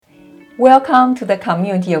Welcome to the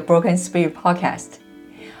Community of Broken Spirit podcast.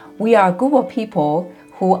 We are a group of people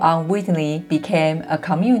who unwittingly became a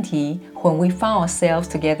community when we found ourselves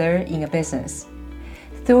together in a business.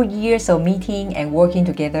 Through years of meeting and working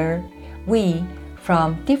together, we,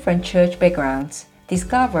 from different church backgrounds,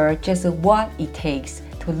 discovered just what it takes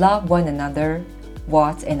to love one another,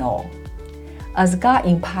 warts and all. As God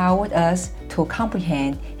empowered us to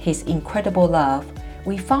comprehend His incredible love,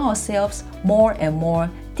 we found ourselves more and more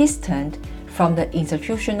distant from the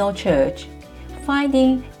institutional church,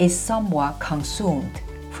 finding it somewhat consumed,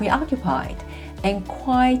 preoccupied, and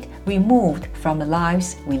quite removed from the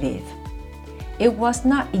lives we live. It was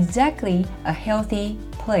not exactly a healthy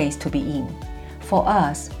place to be in, for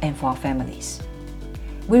us and for our families.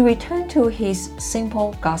 We returned to His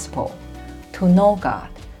simple gospel, to know God,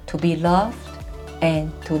 to be loved,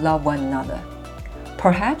 and to love one another.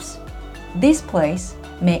 Perhaps this place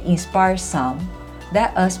may inspire some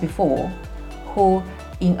that us before, who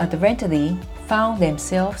inadvertently found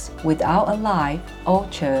themselves without a life or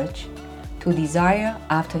church, to desire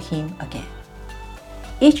after Him again.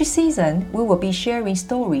 Each season, we will be sharing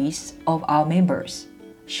stories of our members,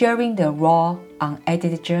 sharing the raw,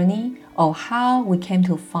 unedited journey of how we came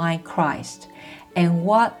to find Christ and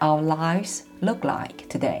what our lives look like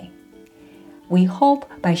today. We hope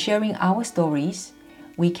by sharing our stories,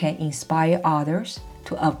 we can inspire others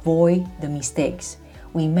to avoid the mistakes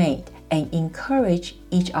we made and encourage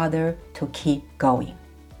each other to keep going.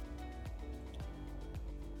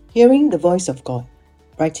 Hearing the voice of God.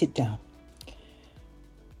 Write it down.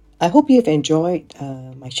 I hope you have enjoyed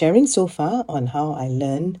my sharing so far on how I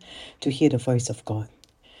learned to hear the voice of God.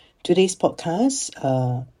 Today's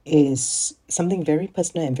podcast is something very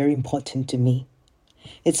personal and very important to me.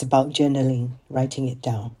 It's about journaling, writing it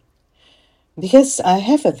down. Because I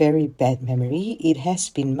have a very bad memory, it has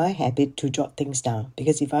been my habit to jot things down.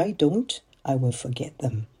 Because if I don't, I will forget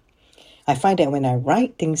them. I find that when I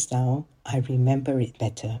write things down, I remember it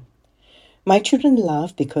better. My children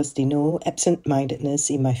laugh because they know absent-mindedness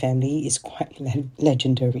in my family is quite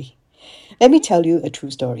legendary. Let me tell you a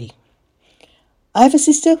true story. I have a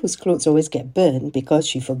sister whose clothes always get burned because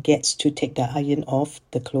she forgets to take the iron off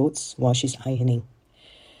the clothes while she's ironing.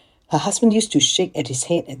 Her husband used to shake at his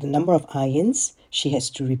head at the number of irons she has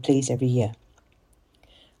to replace every year.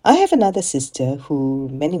 I have another sister who,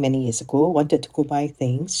 many years ago, wanted to go buy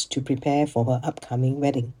things to prepare for her upcoming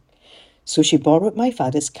wedding. So she borrowed my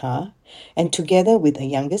father's car, and together with a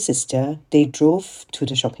younger sister, they drove to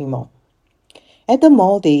the shopping mall. At the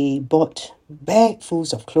mall, they bought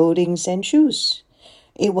bagfuls of clothing and shoes.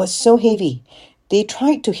 It was so heavy. They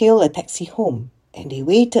tried to hail a taxi home, and they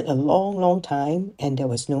waited a long time, and there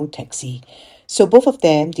was no taxi. So both of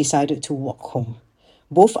them decided to walk home,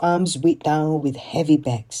 both arms weighed down with heavy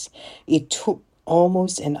bags. It took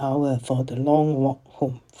almost an hour for the long walk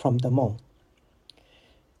home from the mall.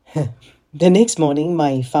 The next morning,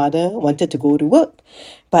 my father wanted to go to work,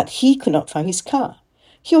 but he could not find his car.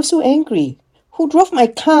 He was so angry. Who drove my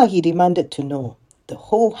car? He demanded to know. The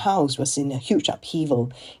whole house was in a huge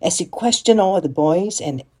upheaval as he questioned all the boys,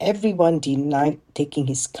 and everyone denied taking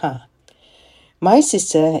his car. My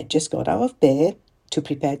sister had just got out of bed to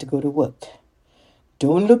prepare to go to work.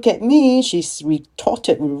 "Don't look at me," she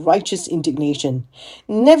retorted with righteous indignation.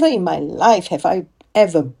 "Never in my life have I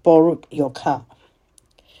ever borrowed your car."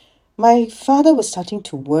 My father was starting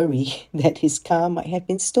to worry that his car might have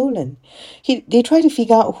been stolen. They tried to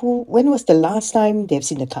figure out when was the last time they've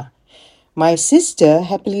seen the car. My sister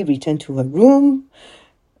happily returned to her room,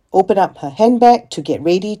 opened up her handbag to get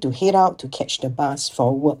ready to head out to catch the bus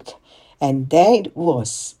for work. And there it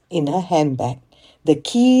was, in her handbag, the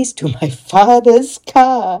keys to my father's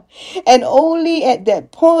car. And only at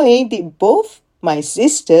that point did both my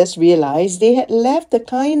sisters realize they had left the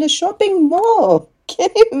car in the shopping mall. Can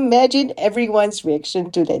you imagine everyone's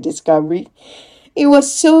reaction to that discovery? It was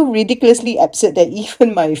so ridiculously absurd that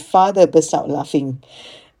even my father burst out laughing.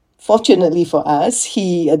 Fortunately for us,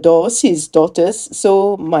 he adores his daughters,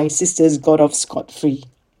 so my sisters got off scot-free.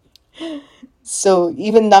 So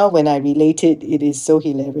even now when I relate it, it is so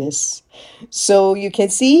hilarious. So you can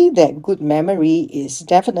see that good memory is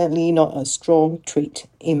definitely not a strong trait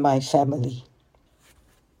in my family.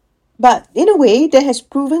 But in a way, that has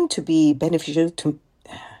proven to be beneficial to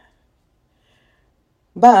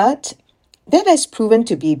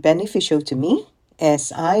me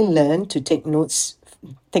as I learned to take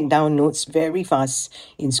down notes very fast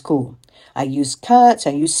in school. I use cards,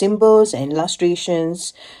 I use symbols and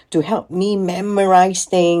illustrations to help me memorize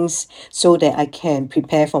things so that I can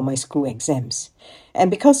prepare for my school exams. And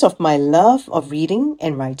because of my love of reading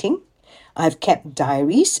and writing, I've kept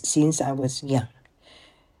diaries since I was young.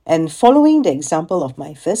 And following the example of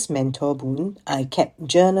my first mentor, Boone, I kept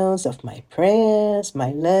journals of my prayers,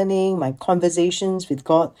 my learning, my conversations with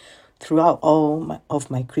God throughout of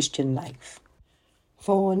my Christian life.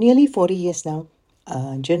 For nearly 40 years now,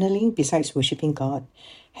 journaling, besides worshipping God,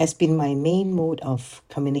 has been my main mode of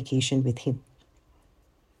communication with Him.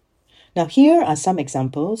 Now, here are some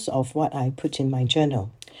examples of what I put in my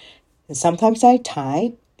journal. Sometimes I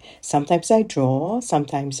type, sometimes I draw,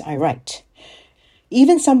 sometimes I write.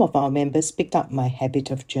 Even some of our members picked up my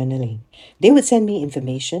habit of journaling. They would send me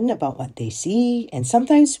information about what they see, and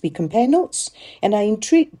sometimes we compare notes, and I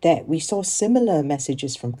intrigued that we saw similar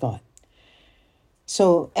messages from God.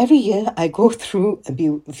 So every year I go through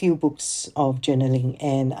a few books of journaling,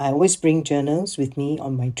 and I always bring journals with me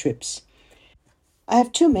on my trips. I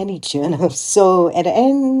have too many journals, so at the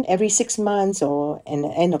end, every 6 months or at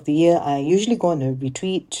the end of the year, I usually go on a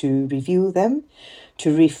retreat to review them,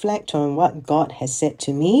 to reflect on what God has said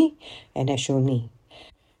to me and has shown me.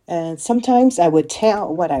 And sometimes I would tear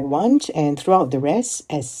out what I want and throw out the rest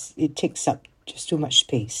as it takes up just too much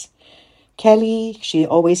space. Kelly, she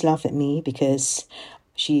always laughed at me because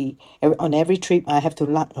on every trip I have to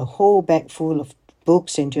lug a whole bag full of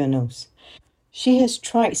books and journals. She has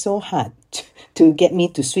tried so hard to get me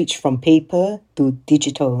to switch from paper to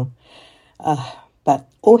digital. But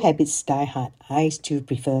old habits die hard. I still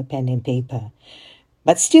prefer pen and paper.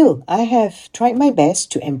 But still, I have tried my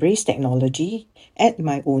best to embrace technology at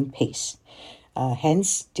my own pace.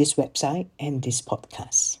 Hence, this website and this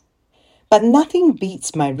podcast. But nothing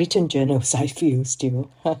beats my written journals, I feel still.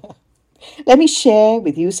 Let me share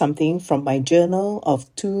with you something from my journal of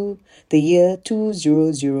the year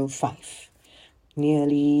 2005,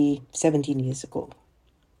 nearly 17 years ago.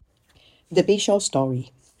 The Bayshore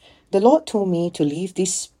story. The Lord told me to leave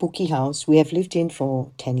this spooky house we have lived in for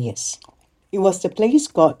 10 years. It was the place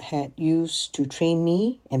God had used to train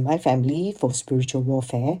me and my family for spiritual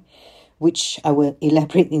warfare, which I will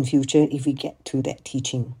elaborate in future if we get to that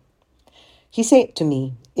teaching. He said to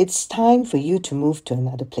me, "It's time for you to move to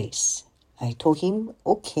another place." I told him,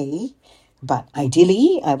 okay, but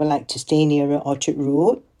ideally I would like to stay nearer Orchard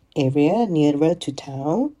Road area, nearer to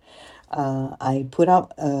town. I put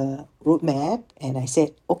out a road map and I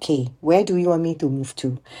said, okay, where do you want me to move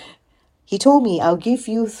to? He told me, I'll give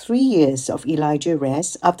you 3 years of Elijah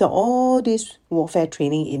rest after all this warfare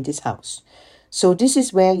training in this house. So this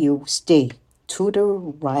is where you stay, to the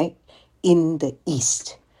right, in the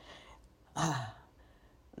east.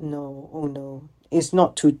 No, oh no, it's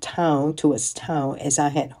not towards town as I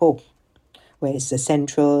had hoped, where it's the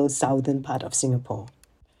central southern part of Singapore.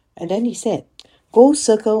 And then he said, go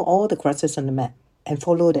circle all the crosses on the map and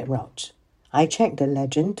follow that route. I checked the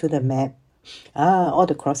legend to the map. All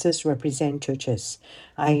the crosses represent churches.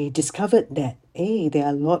 I discovered that, there are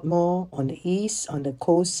a lot more on the east, on the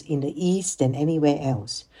coast in the east than anywhere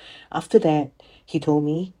else. After that, he told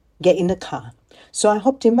me, get in the car. So I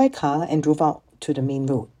hopped in my car and drove out to the main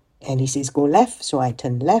road. And he says, go left, so I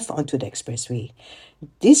turned left onto the expressway.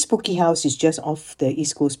 This spooky house is just off the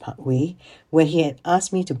East Coast Parkway, where he had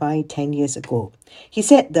asked me to buy 10 years ago. He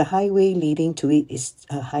said the highway leading to it is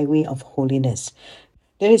a highway of holiness.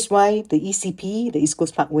 That is why the ECP, the East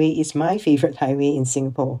Coast Parkway, is my favorite highway in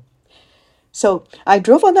Singapore. So I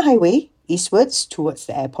drove on the highway eastwards towards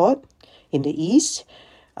the airport in the east,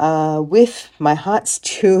 with my heart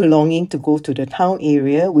still longing to go to the town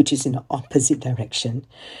area, which is in the opposite direction.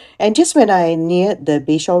 And just when I neared the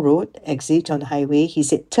Bayshore Road exit on the highway, he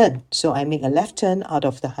said, turn. So I make a left turn out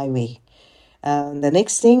of the highway. The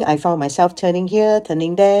next thing, I found myself turning here,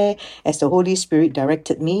 turning there, as the Holy Spirit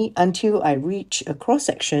directed me until I reached a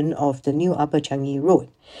cross-section of the new Upper Changi Road.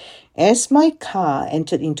 As my car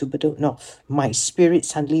entered into Bedok North, my spirit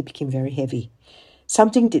suddenly became very heavy.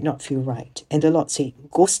 Something did not feel right. And the Lord said,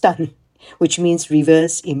 go stun, which means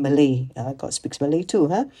reverse in Malay. God speaks Malay too,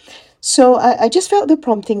 huh? So I just felt the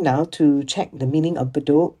prompting now to check the meaning of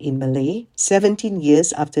Bedok in Malay 17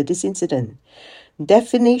 years after this incident.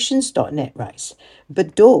 Definitions.net writes,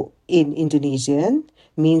 Bedok in Indonesian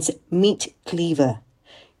means meat cleaver.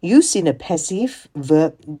 Used in a passive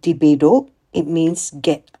verb dibedok, it means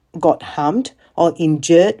got harmed or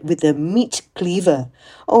injured with a meat cleaver.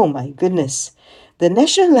 Oh my goodness. The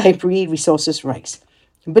National Library Resources writes,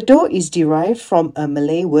 Bedok is derived from a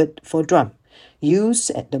Malay word for drum,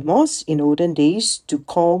 used at the mosque in olden days to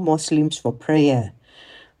call Muslims for prayer.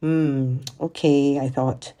 Okay, I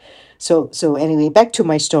thought. So anyway, back to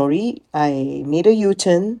my story. I made a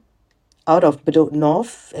U-turn out of Bedok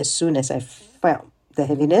North as soon as I felt the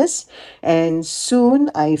heaviness, and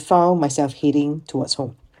soon I found myself heading towards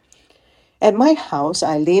home. At my house,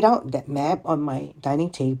 I laid out that map on my dining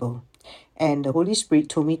table. And the Holy Spirit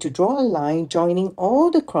told me to draw a line joining all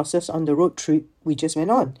the crosses on the road trip we just went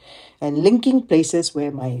on and linking places where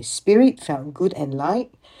my spirit felt good and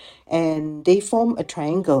light, and they form a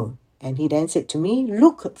triangle. And he then said to me,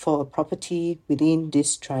 look for a property within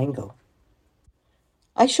this triangle.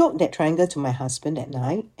 I showed that triangle to my husband at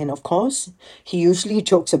night, and of course, he usually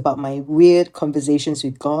jokes about my weird conversations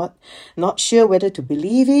with God, not sure whether to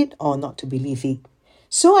believe it or not to believe it.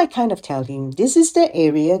 So I kind of tell him, this is the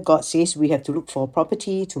area God says we have to look for a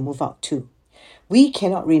property to move out to. We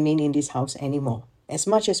cannot remain in this house anymore. As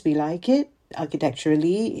much as we like it,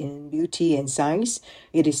 architecturally, in beauty and size,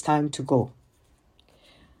 it is time to go.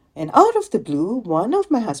 And out of the blue, one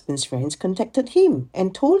of my husband's friends contacted him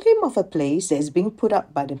and told him of a place that is being put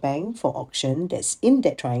up by the bank for auction that's in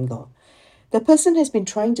that triangle. The person has been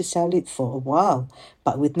trying to sell it for a while,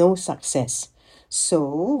 but with no success.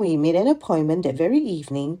 So we made an appointment that very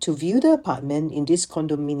evening to view the apartment in this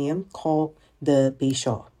condominium called the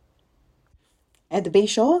Bayshore. At the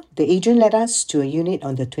Bayshore, the agent led us to a unit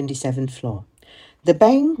on the 27th floor. The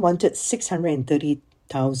bank wanted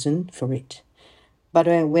 $630,000 for it. But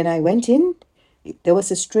when I went in, there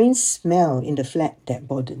was a strange smell in the flat that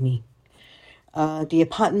bothered me. The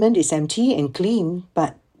apartment is empty and clean,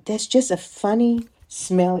 but there's just a funny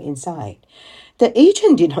smell inside. The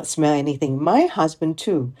agent did not smell anything. My husband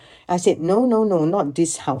too. I said, no, not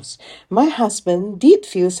this house. My husband did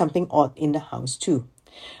feel something odd in the house too.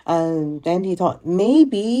 Then he thought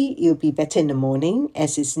maybe it'll be better in the morning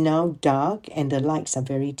as it's now dark and the lights are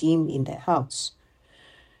very dim in that house.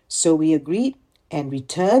 So we agreed and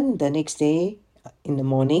returned the next day in the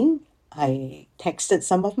morning. I texted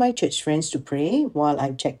some of my church friends to pray while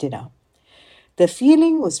I checked it out. The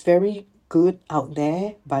feeling was very good out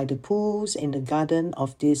there by the pools in the garden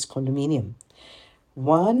of this condominium.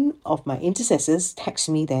 One of my intercessors texted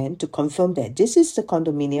me then to confirm that this is the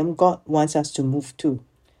condominium God wants us to move to.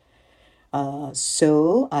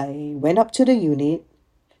 So I went up to the unit.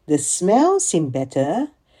 The smell seemed better,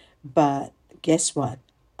 but guess what?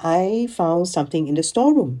 I found something in the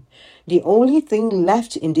storeroom. The only thing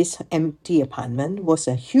left in this empty apartment was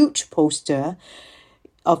a huge poster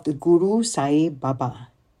of the Guru Sai Baba,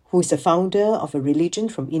 who is the founder of a religion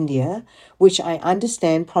from India, which I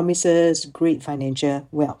understand promises great financial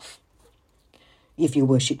wealth if you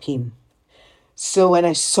worship him. So when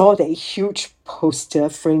I saw that huge poster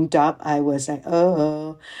framed up, I was like,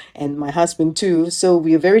 oh, and my husband too. So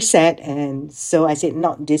we were very sad. And so I said,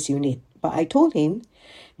 not this unit. But I told him,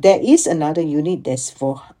 there is another unit that's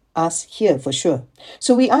for us here for sure.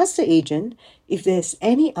 So we asked the agent if there's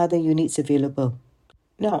any other units available.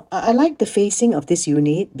 Now, I like the facing of this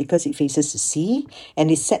unit because it faces the sea and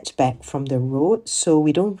is set back from the road, so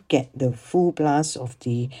we don't get the full blast of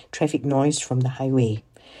the traffic noise from the highway.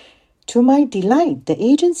 To my delight, the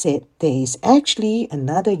agent said there is actually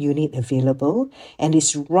another unit available and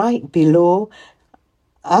it's right below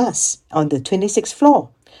us on the 26th floor.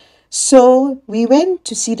 So we went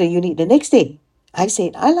to see the unit the next day. I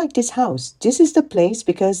said, I like this house. This is the place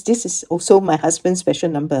because this is also my husband's special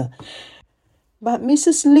number. But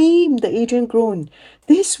Mrs. Lim, the agent groaned,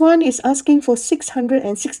 this one is asking for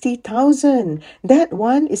 660,000. That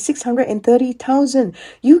one is 630,000.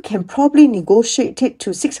 You can probably negotiate it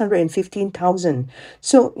to 615,000.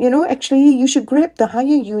 So, actually you should grab the higher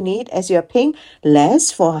unit as you are paying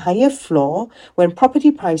less for a higher floor when property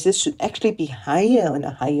prices should actually be higher on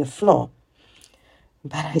a higher floor.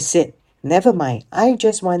 But I said, never mind, I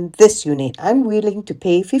just want this unit. I'm willing to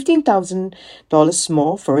pay $15,000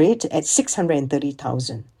 more for it at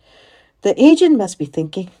 $630,000. The agent must be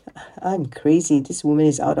thinking, I'm crazy. This woman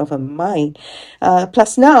is out of her mind.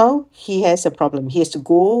 Plus now, he has a problem. He has to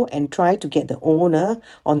go and try to get the owner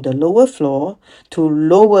on the lower floor to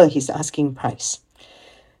lower his asking price.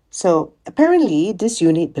 So apparently, this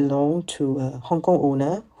unit belonged to a Hong Kong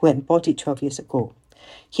owner who had bought it 12 years ago.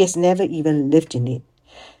 He has never even lived in it.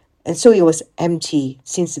 And so it was empty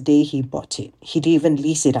since the day he bought it. He didn't even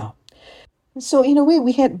lease it out. So in a way,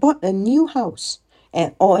 we had bought a new house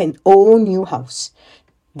or an old new house.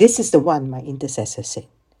 This is the one, my intercessor said.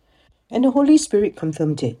 And the Holy Spirit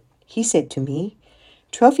confirmed it. He said to me,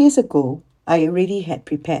 12 years ago, I already had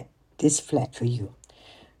prepared this flat for you.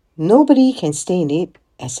 Nobody can stay in it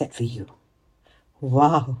except for you.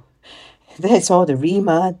 Wow, that's all the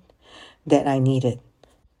rhema that I needed.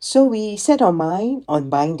 So we set our mind on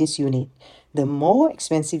buying this unit, the more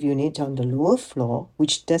expensive unit on the lower floor,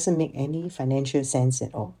 which doesn't make any financial sense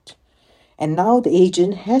at all. And now the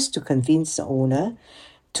agent has to convince the owner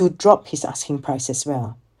to drop his asking price as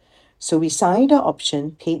well. So we signed our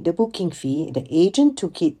option, paid the booking fee. The agent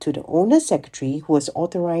took it to the owner's secretary who was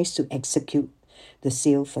authorized to execute the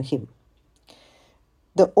sale for him.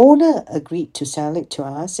 The owner agreed to sell it to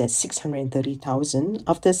us at 630,000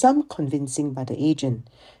 after some convincing by the agent,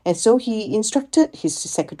 and so he instructed his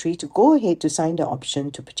secretary to go ahead to sign the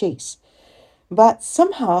option to purchase. But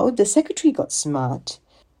somehow the secretary got smart.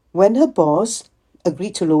 When her boss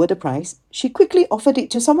agreed to lower the price, she quickly offered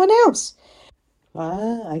it to someone else.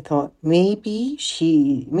 I thought maybe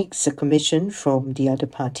she makes a commission from the other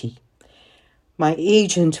party. My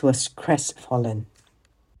agent was crestfallen.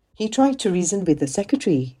 He tried to reason with the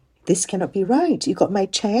secretary. This cannot be right. You got my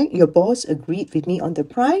check. Your boss agreed with me on the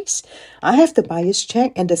price. I have the buyer's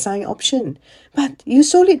check and the sign option. But you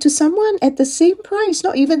sold it to someone at the same price,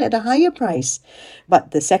 not even at a higher price.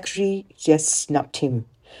 But the secretary just snubbed him.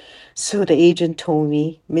 So the agent told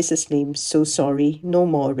me, Mrs. Lim, so sorry, no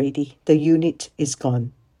more already. The unit is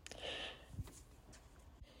gone.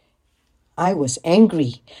 I was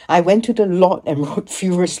angry. I went to the Lord and wrote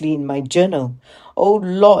furiously in my journal, "Oh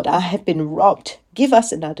Lord, I have been robbed. Give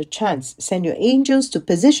us another chance. Send your angels to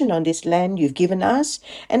position on this land you've given us,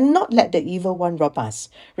 and not let the evil one rob us.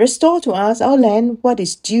 Restore to us our land, what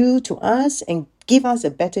is due to us, and give us a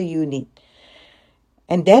better unit."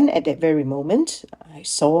 And then at that very moment, I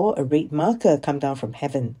saw a red marker come down from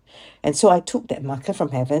heaven. And so I took that marker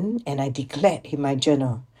from heaven and I declared in my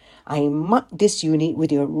journal, "I mark this unit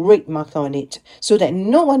with your red marker on it so that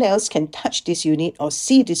no one else can touch this unit or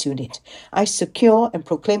see this unit. I secure and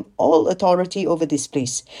proclaim all authority over this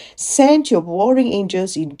place. Send your warring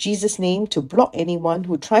angels in Jesus' name to block anyone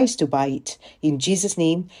who tries to buy it. In Jesus'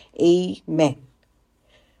 name, amen."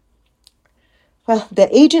 Well,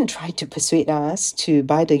 the agent tried to persuade us to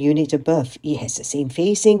buy the unit above. It has the same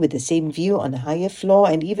facing with the same view on a higher floor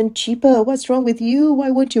and even cheaper. What's wrong with you? Why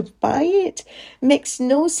won't you buy it? Makes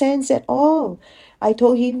no sense at all. I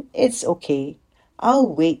told him, it's okay. I'll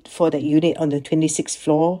wait for that unit on the 26th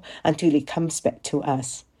floor until it comes back to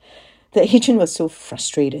us. The agent was so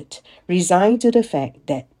frustrated, resigned to the fact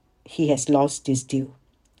that he has lost this deal.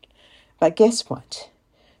 But guess what?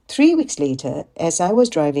 3 weeks later, as I was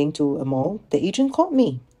driving to a mall, the agent called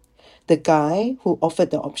me. The guy who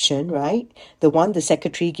offered the option, right? The one the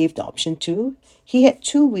secretary gave the option to, he had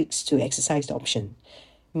 2 weeks to exercise the option.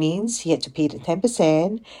 Means he had to pay the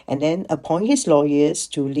 10% and then appoint his lawyers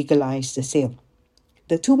to legalize the sale.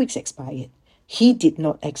 The 2 weeks expired. He did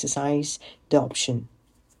not exercise the option.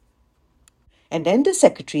 And then the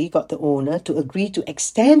secretary got the owner to agree to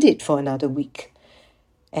extend it for another week.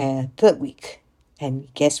 Third week.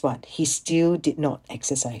 And guess what? He still did not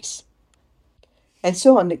exercise. And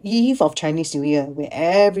so on the eve of Chinese New Year, where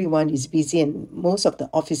everyone is busy and most of the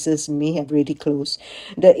offices may have already closed,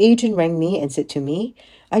 the agent rang me and said to me,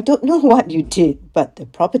 "I don't know what you did, but the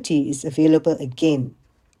property is available again.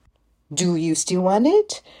 Do you still want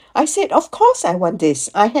it?" I said, "Of course I want this.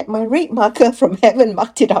 I had my red marker from heaven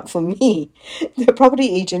marked it up for me." The property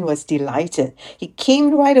agent was delighted. He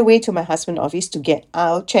came right away to my husband's office to get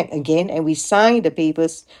our check again, and we signed the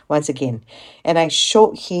papers once again. And I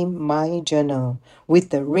showed him my journal with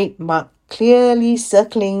the red mark clearly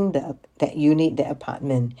circling that unit, that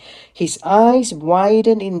apartment. His eyes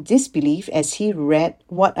widened in disbelief as he read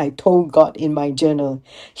what I told God in my journal.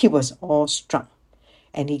 He was awestruck.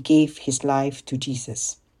 And he gave his life to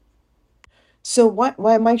Jesus. So why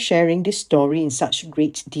am I sharing this story in such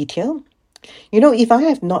great detail? If I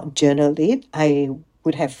have not journaled it, I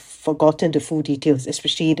would have forgotten the full details,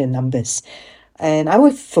 especially the numbers. And I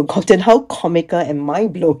would have forgotten how comical and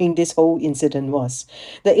mind-blowing this whole incident was.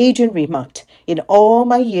 The agent remarked, "In all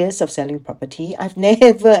my years of selling property, I've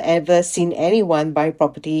never ever seen anyone buy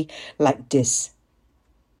property like this."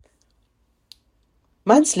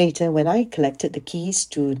 Months later, when I collected the keys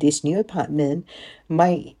to this new apartment,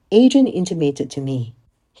 my agent intimated to me.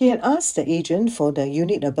 He had asked the agent for the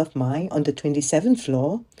unit above mine on the 27th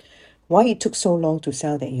floor why it took so long to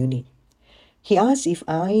sell that unit. He asked if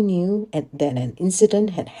I knew that an incident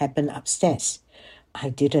had happened upstairs. I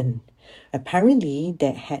didn't. Apparently,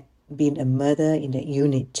 there had been a murder in that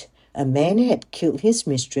unit. A man had killed his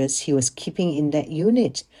mistress he was keeping in that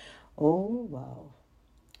unit. Oh, wow.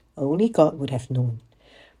 Only God would have known.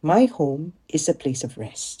 My home is a place of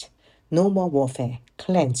rest. No more warfare,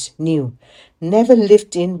 cleansed, new, never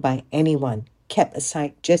lived in by anyone, kept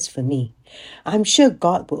aside just for me. I'm sure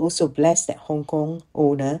God will also bless that Hong Kong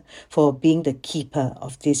owner for being the keeper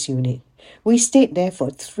of this unit. We stayed there for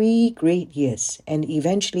 3 great years and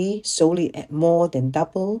eventually sold it at more than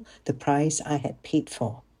double the price I had paid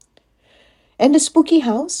for. And the spooky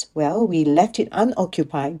house, well, we left it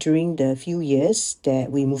unoccupied during the few years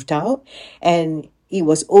that we moved out, and it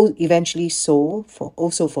was eventually sold for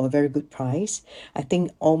a very good price. I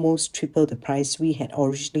think almost triple the price we had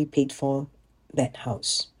originally paid for that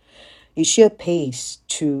house. It sure pays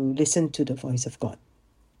to listen to the voice of God,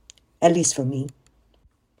 at least for me.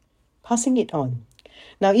 Passing it on.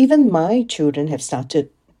 Now, even my children have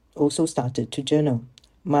also started to journal.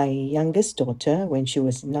 My youngest daughter, when she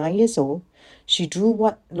was 9 years old, she drew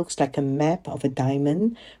what looks like a map of a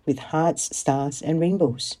diamond with hearts, stars, and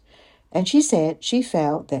rainbows. And she said she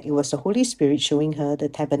felt that it was the Holy Spirit showing her the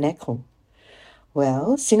tabernacle.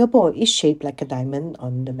 Well, Singapore is shaped like a diamond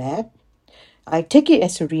on the map. I take it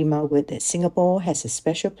as a rhema word that Singapore has a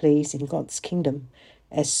special place in God's kingdom,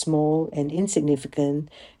 as small and insignificant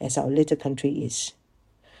as our little country is.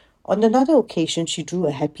 On another occasion, she drew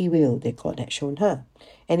a happy wheel that God had shown her,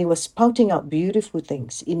 and it was spouting out beautiful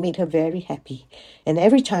things. It made her very happy. And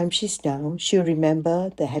every time she's down, she'll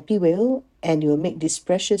remember the happy wheel, and it will make this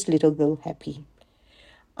precious little girl happy.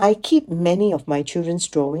 I keep many of my children's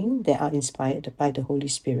drawings that are inspired by the Holy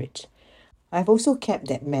Spirit. I've also kept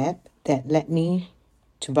that map that led me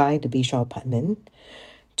to buy the Bayshore apartment,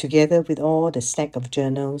 together with all the stack of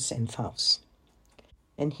journals and files.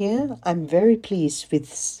 And here, I'm very pleased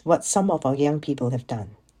with what some of our young people have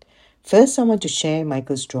done. First, I want to share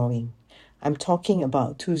Michael's drawing. I'm talking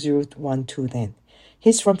about 2012 then.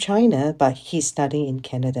 He's from China, but he's studying in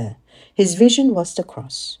Canada. His vision was the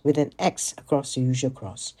cross, with an X across the usual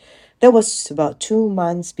cross. That was about 2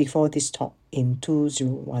 months before this talk in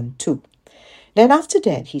 2012. Then after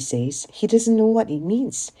that, he says, he doesn't know what it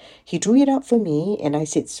means. He drew it out for me, and I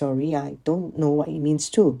said, sorry, I don't know what it means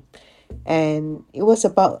too. And it was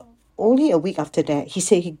about only a week after that, he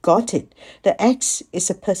said he got it. The X is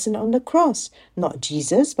a person on the cross, not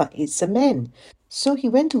Jesus, but it's a man. So he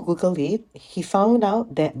went to Google it. He found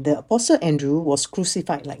out that the Apostle Andrew was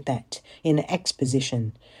crucified like that, in an X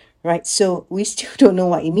position. Right, so we still don't know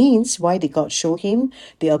what it means, why did God show him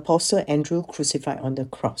the Apostle Andrew crucified on the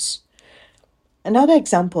cross. Another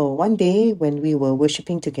example, one day when we were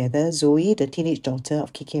worshipping together, Zoe, the teenage daughter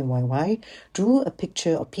of Kiki and YY, drew a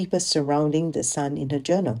picture of people surrounding the sun in her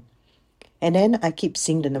journal. And then I keep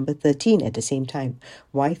seeing the number 13 at the same time.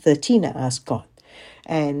 Why 13? I asked God.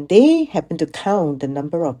 And they happened to count the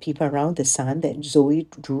number of people around the sun that Zoe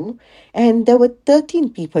drew, and there were 13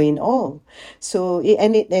 people in all. So,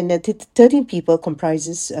 the 13 people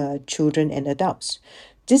comprises children and adults.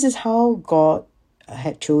 This is how God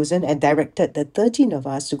had chosen and directed the 13 of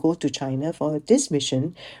us to go to China for this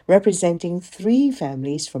mission, representing 3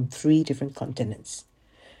 families from 3 different continents.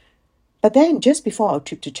 But then, just before our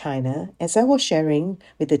trip to China, as I was sharing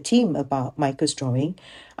with the team about Michael's drawing,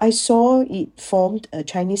 I saw it formed a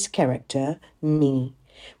Chinese character, Mi,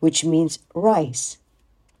 which means rice.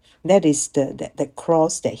 That is the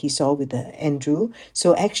cross that he saw with the Andrew.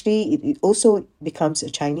 So actually, it also becomes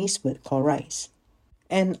a Chinese word called rice.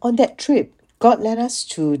 And on that trip, God led us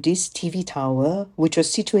to this TV tower, which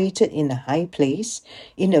was situated in a high place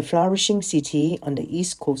in a flourishing city on the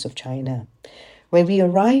east coast of China. When we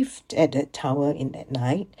arrived at that tower in that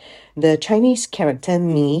night, the Chinese character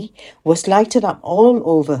Mi was lighted up all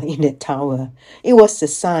over in that tower. It was the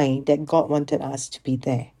sign that God wanted us to be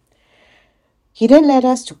there. He then led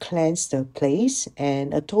us to cleanse the place,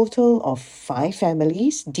 and a total of 5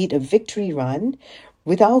 families did a victory run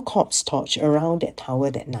with our corpse torch around that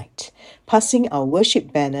tower that night, passing our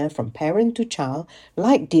worship banner from parent to child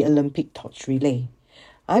like the Olympic torch relay.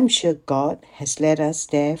 I'm sure God has led us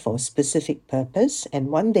there for a specific purpose, and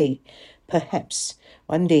one day, perhaps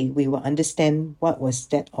one day, we will understand what was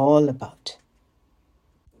that all about.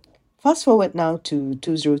 Fast forward now to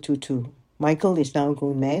 2022. Michael is now a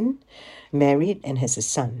grown man, married, and has a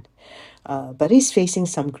son. But he's facing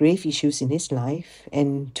some grave issues in his life.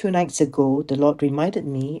 And 2 nights ago, the Lord reminded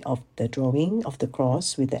me of the drawing of the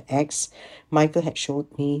cross with the X Michael had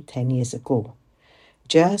showed me 10 years ago.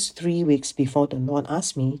 Just 3 weeks before the Lord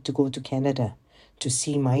asked me to go to Canada to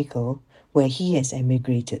see Michael, where he has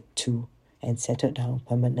emigrated to and settled down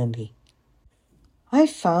permanently. I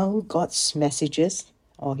found God's messages,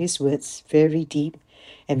 or his words, very deep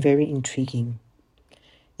and very intriguing.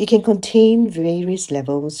 It can contain various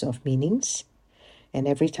levels of meanings. And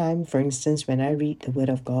every time, for instance, when I read the Word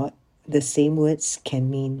of God, the same words can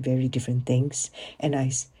mean very different things. And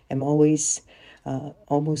I am always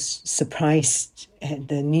almost surprised at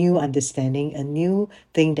the new understanding, a new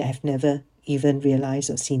thing that I've never even realized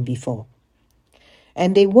or seen before.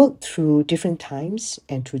 And they work through different times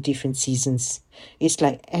and through different seasons. It's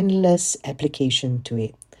like endless application to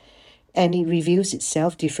it. And it reveals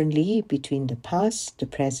itself differently between the past, the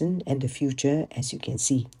present, and the future, as you can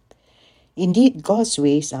see. Indeed, God's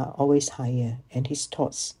ways are always higher, and his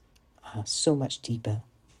thoughts are so much deeper.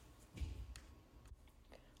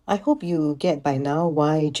 I hope you get by now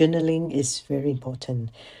why journaling is very important.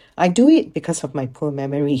 I do it because of my poor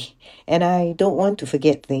memory, and I don't want to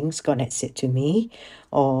forget things God had said to me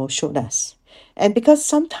or showed us. And because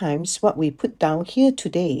sometimes what we put down here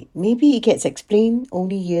today, maybe it gets explained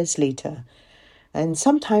only years later. And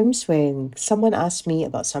sometimes when someone asks me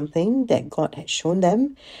about something that God had shown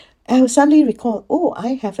them, I will suddenly recall, oh,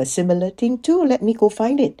 I have a similar thing too. Let me go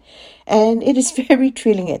find it. And it is very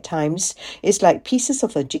thrilling at times. It's like pieces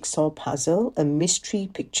of a jigsaw puzzle, a mystery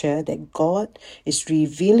picture that God is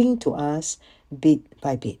revealing to us bit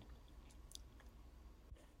by bit.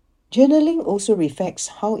 Journaling also reflects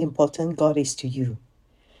how important God is to you.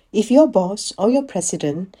 If your boss or your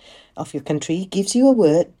president of your country gives you a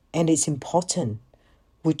word and it's important,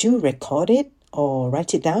 would you record it or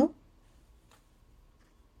write it down?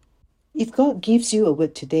 If God gives you a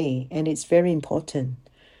word today and it's very important,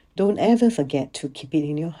 don't ever forget to keep it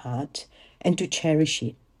in your heart and to cherish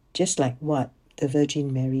it, just like what the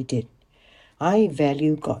Virgin Mary did. I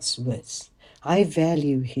value God's words. I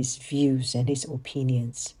value His views and His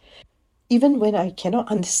opinions. Even when I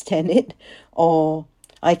cannot understand it or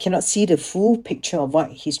I cannot see the full picture of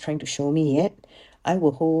what He's trying to show me yet, I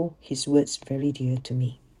will hold His words very dear to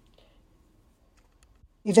me.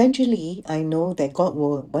 Eventually, I know that God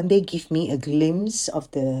will one day give me a glimpse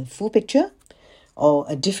of the full picture or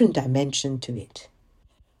a different dimension to it.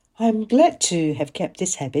 I'm glad to have kept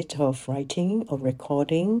this habit of writing or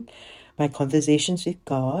recording my conversations with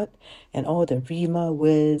God and all the Rhema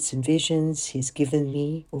words and visions He's given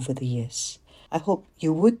me over the years. I hope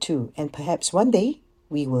you would too, and perhaps one day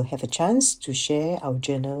we will have a chance to share our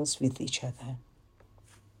journals with each other.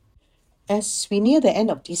 As we near the end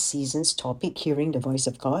of this season's topic, Hearing the Voice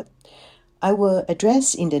of God, I will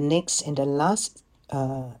address in the next and the last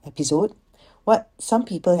episode what some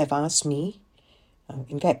people have asked me.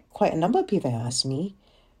 In fact, quite a number of people have asked me,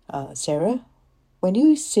 Sarah, when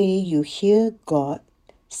you say you hear God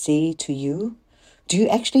say to you, do you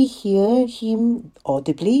actually hear Him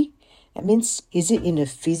audibly? That means, is it in a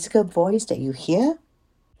physical voice that you hear?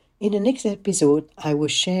 In the next episode, I will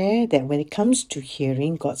share that when it comes to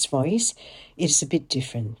hearing God's voice, it is a bit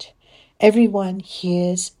different. Everyone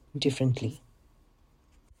hears differently.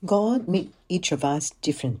 God made each of us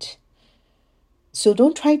different. So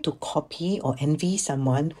don't try to copy or envy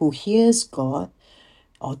someone who hears God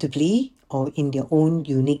audibly or in their own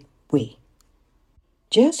unique way.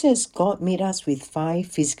 Just as God made us with 5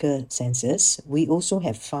 physical senses, we also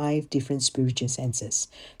have 5 different spiritual senses.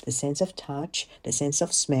 The sense of touch, the sense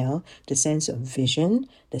of smell, the sense of vision,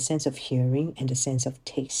 the sense of hearing, and the sense of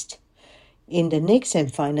taste. In the next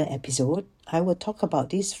and final episode, I will talk about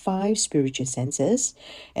these 5 spiritual senses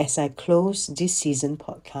as I close this season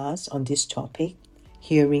podcast on this topic,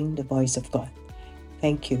 Hearing the Voice of God.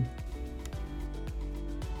 Thank you.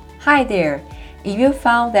 Hi there. If you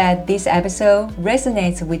found that this episode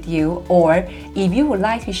resonates with you, or if you would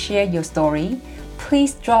like to share your story,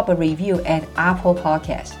 please drop a review at Apple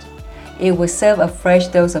Podcast. It will serve a fresh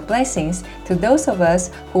dose of blessings to those of us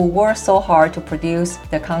who work so hard to produce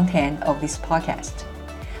the content of this podcast.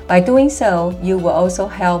 By doing so, you will also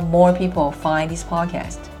help more people find this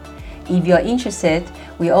podcast. If you are interested,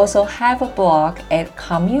 we also have a blog at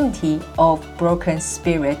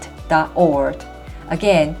communityofbrokenspirit.org.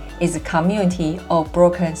 Again, it's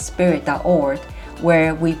communityofbrokenspirit.org,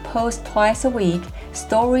 where we post twice a week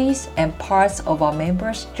stories and parts of our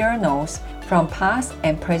members' journals from past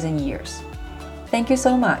and present years. Thank you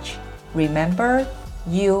so much. Remember,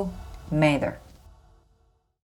 you matter.